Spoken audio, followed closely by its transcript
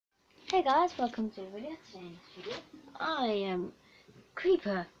Hey guys, welcome to the video. Today in this video, I am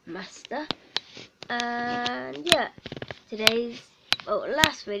Creeper Master, and yeah,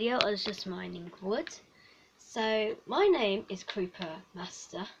 last video I was just mining wood. So my name is Creeper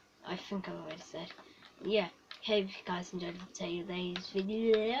Master. I think I've already said. Yeah, hope you guys enjoyed today's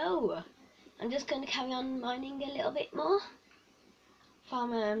video. I'm just going to carry on mining a little bit more.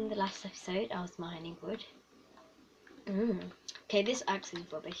 From the last episode, I was mining wood. Okay, this axe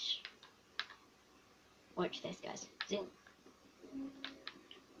is rubbish. Watch this, guys. Zoom.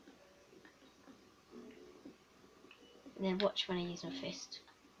 And then watch when I use my fist.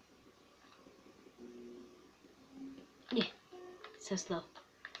 Yeah, so slow.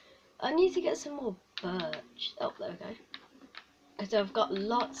 I need to get some more birch. Oh, there we go. Because I've got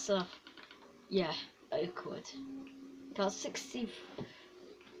lots of, oak wood. Got 60.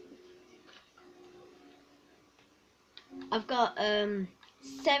 I've got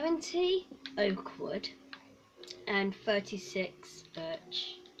 70 oak wood and 36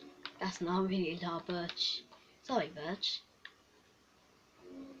 birch. That's not really a lot of birch. Sorry, birch.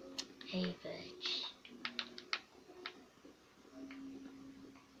 Hey, birch.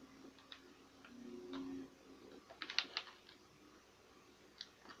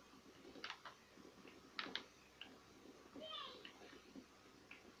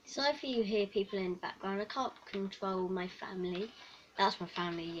 So if you hear people in the background, I can't control my family. That's my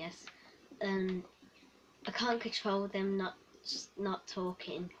family, yes. I can't control them not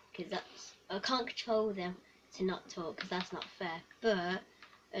talking, because I can't control them to not talk, because that's not fair. But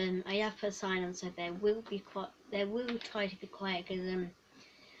I have put a sign on, so there will try to be quiet, because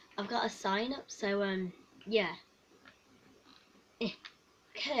I've got a sign up. So yeah.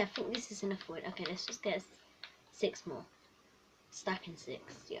 Okay, I think this is enough wood. Okay, let's just get 6 more. Stacking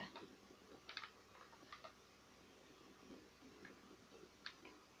 6, yeah.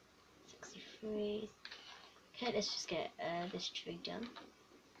 Okay, let's just get this tree done.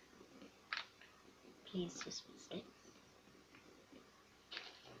 Please just be 6.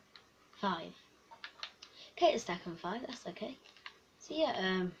 5. Okay, let's stack on 5, that's okay. So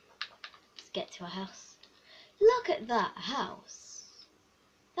yeah, let's get to our house. Look at that house.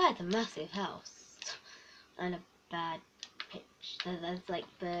 That's a massive house. And a bad pitch. There's like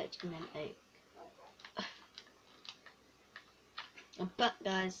birch and then oak. I'm back,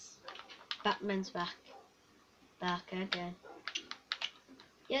 guys. Batman's back. Back again.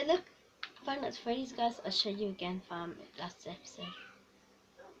 Yeah, look. Find Nights at Freddy's, guys. I'll show you again from last episode.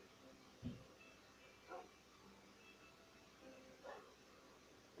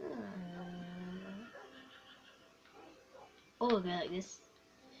 Oh, go like this.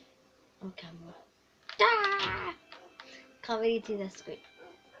 On camera. Ah! Can't really do the screen.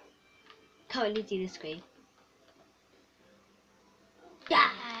 Can't really do the screen.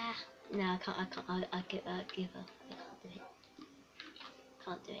 Ah! No, I can't. I give up. I can't do it.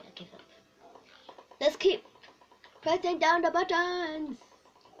 Can't do it. I give up. Let's keep pressing down the buttons.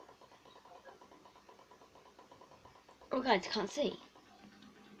 Oh, guys, I can't see.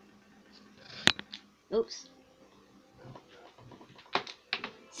 Oops.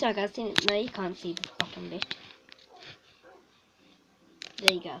 Sorry, guys. No, you can't see the bottom bit.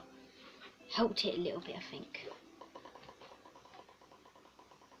 There you go. Helped it a little bit, I think.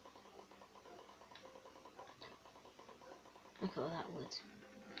 Look at all that wood.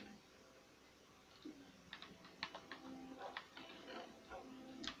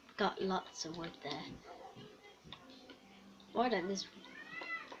 Got lots of wood there. Why don't this?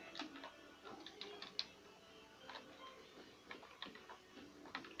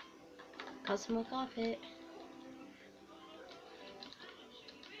 Got some more carpet.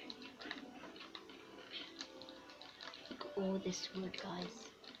 Look at all this wood, guys.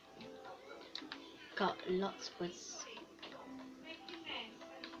 Got lots of wood.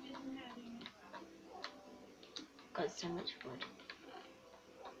 Got so much wood.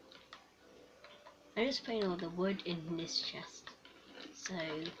 I'm just putting all the wood in this chest. So,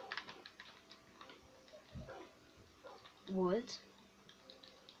 wood.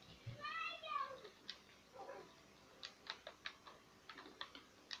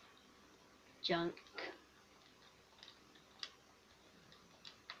 Junk.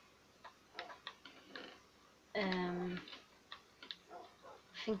 I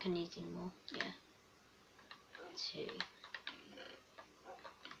think I need more. Yeah. 2.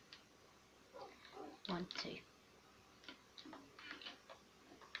 1, 2.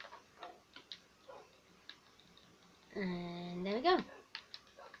 And there we go.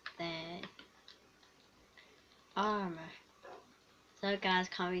 Then armor. So guys,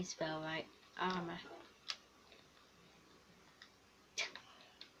 can't read spell right. Armor.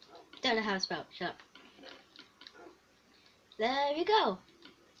 Don't know how it's spelled. Shut up. There we go.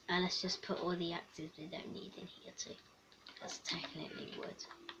 And let's just put all the axes we don't need in here too. That's technically wood.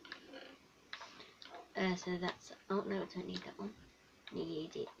 So that's, oh no, don't need that one.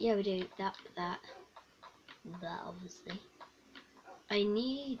 Need it. Yeah, we do. That obviously. I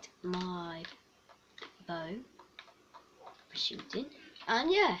need my bow for shooting.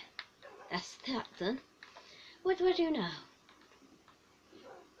 And yeah, that's that done. What do I do now?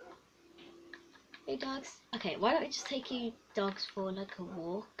 Hey dogs. Okay, why don't we just take you dogs for like a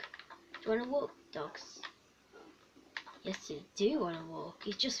walk? Do you want to walk, dogs? Yes, you do want to walk.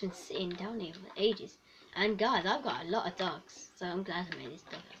 You've just been sitting down here for ages. And guys, I've got a lot of dogs, so I'm glad I made this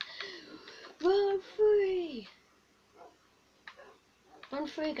dog house. Run free! Run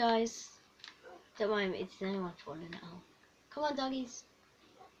free, guys. Don't mind if it's anyone falling at home. Come on, doggies.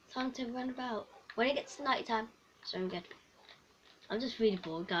 Time to run about. When it gets to night time, so I'm good. I'm just really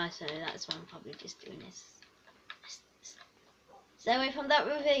bored, guys, so that's why I'm probably just doing this. Stay away from that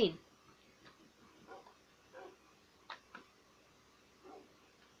ravine.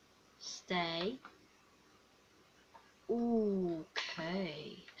 Stay.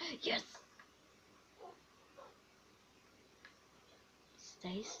 Okay. Yes.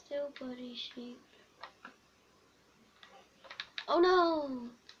 Stay still, buddy sheep. Oh no!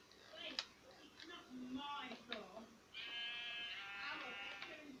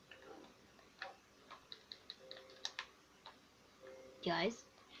 Guys,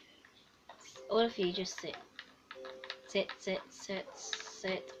 all of you just sit. Sit, sit, sit,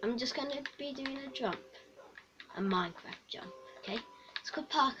 sit. I'm just gonna be doing a jump. A Minecraft jump, okay? It's called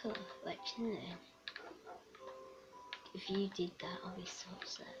parkour, like, isn't it? If you did that, I'll be so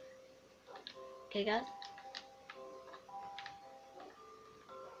upset. Okay, guys?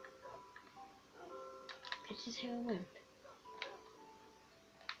 I just hear a wimp.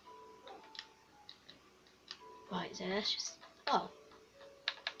 Right, so let's just... Oh.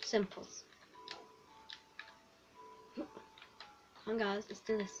 Simples. Come on, guys, let's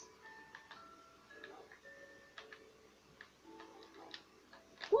do this.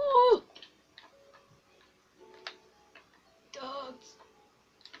 Woo! Dogs!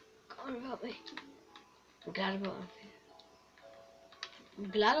 Come on, help me. I'm glad I brought a... I'm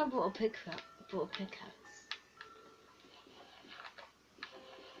glad I brought a pickaxe.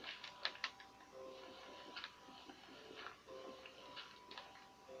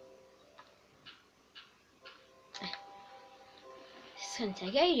 It's gonna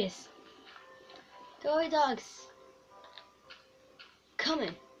take ages. Don't worry, dogs.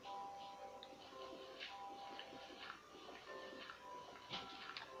 Coming.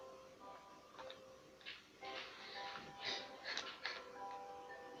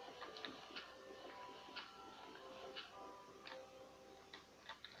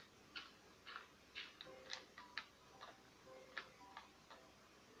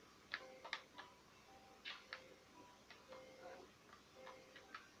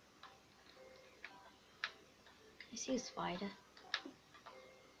 I see a spider.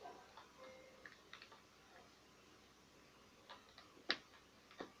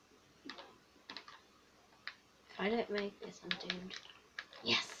 If I don't make this, I'm doomed.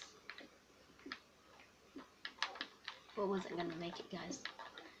 Yes! But wasn't gonna make it, guys.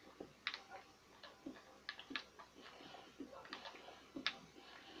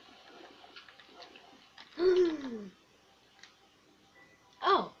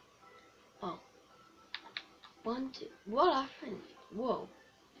 Oh! Oh. 1, 2. What happened? Whoa.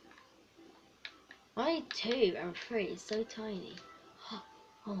 My 2 and 3 is so tiny.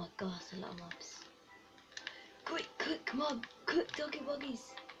 Oh my gosh, that's a lot of mobs. Quick, quick, come on. Quick, doggy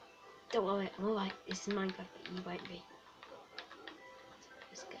buggies. Don't worry, I'm alright. This is Minecraft, but you won't be.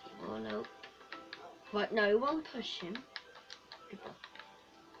 Let's get you all out. Right, no one push him. Good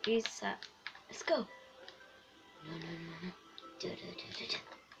boy. Use that. Let's go. No, no, no, no. Do.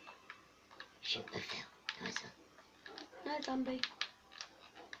 Shoot the Phil. Nice one. No, zombie.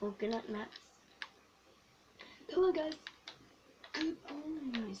 Oh, good night, Max. Come on, guys. Good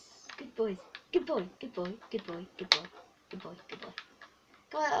boys. Good boys. Good boy. Good boy. Good boy. Good boy. Good boy. Good boy.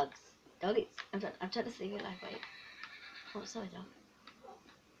 Come on, dogs. Doggies. I'm trying to save your life, wait. Oh, sorry, dog.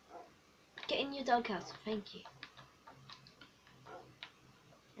 Get in your doghouse. Thank you.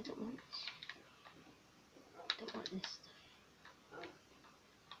 I don't want this. Don't want this stuff.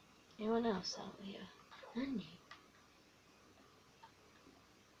 Anyone else out here? None you.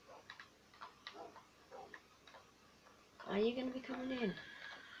 Are you gonna be coming in,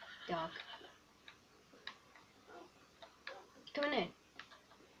 dog? Coming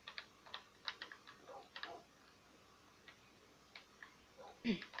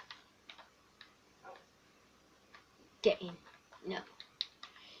in. Get in. No.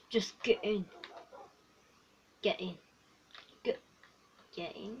 Just get in. Get in.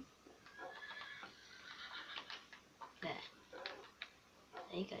 Get in. There.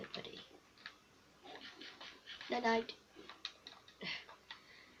 There you go, buddy. Night night.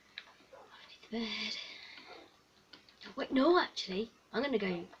 The bed. Wait, no, actually, I'm gonna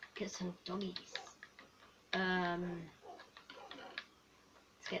go get some doggies. Let's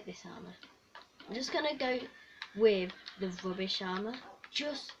get this armor. I'm just gonna go with the rubbish armor,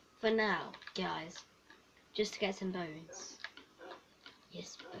 just for now, guys. Just to get some bones.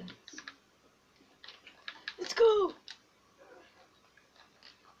 Yes, bones. Let's go!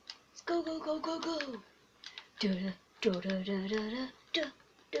 Let's go, go, go, go, go! Da da da da da da da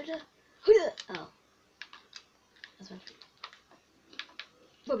da da. Oh, that's one.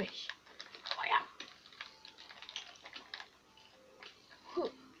 Rubbish. Oh yeah.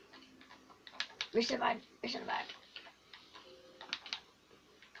 Mission bag. Mission bag.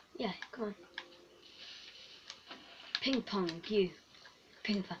 Yeah, come on. Ping pong, you.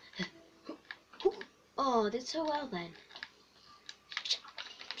 Ping pong. Oh, did so well then.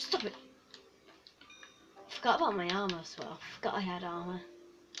 Stop it. Forgot about my armor as well. Forgot I had armor.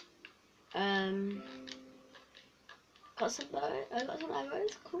 Got some bow. I got some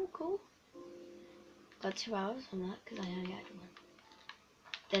arrows. Cool, cool. Got 2 arrows from that because I only had one.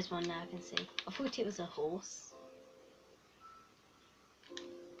 There's one now I can see. I thought it was a horse.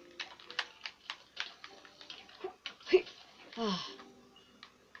 Oh.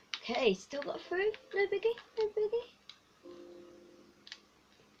 Okay, still got through. No biggie, no biggie.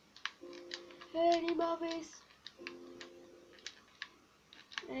 Any mobbies?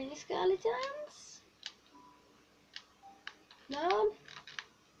 Any skeletons? None?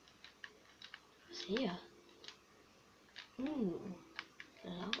 What's here?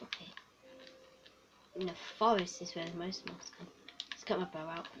 Oh, okay. In the forest is where the most mobs come. Let's cut my bow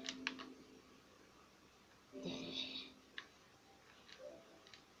out.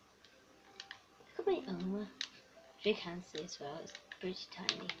 Look at my armor. If you can see as well, it's pretty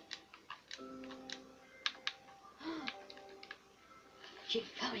tiny. Shoot,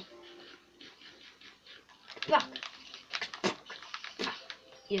 coming. Back.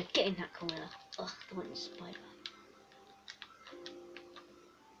 Yeah, get in that corner. Ugh, the one spider.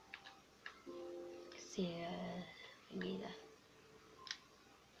 See thingy there.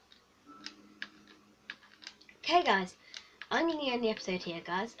 Okay guys, I'm going to end the episode here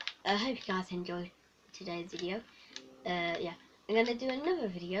guys. I hope you guys enjoyed today's video. Yeah, I'm going to do another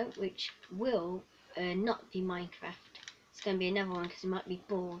video which will not be Minecraft. It's going to be another one because you might be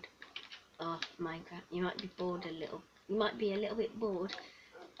bored of Minecraft. You might be bored a little. You might be a little bit bored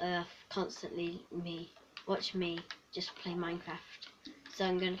of constantly watch me just play Minecraft. So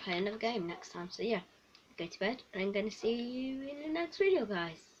I'm going to play another game next time. So yeah, go to bed and I'm going to see you in the next video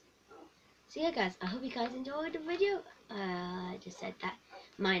guys. So yeah guys, I hope you guys enjoyed the video. I just said that.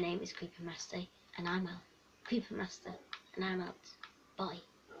 My name is Creeper Master and I'm out. Creeper Master and I'm out. Bye.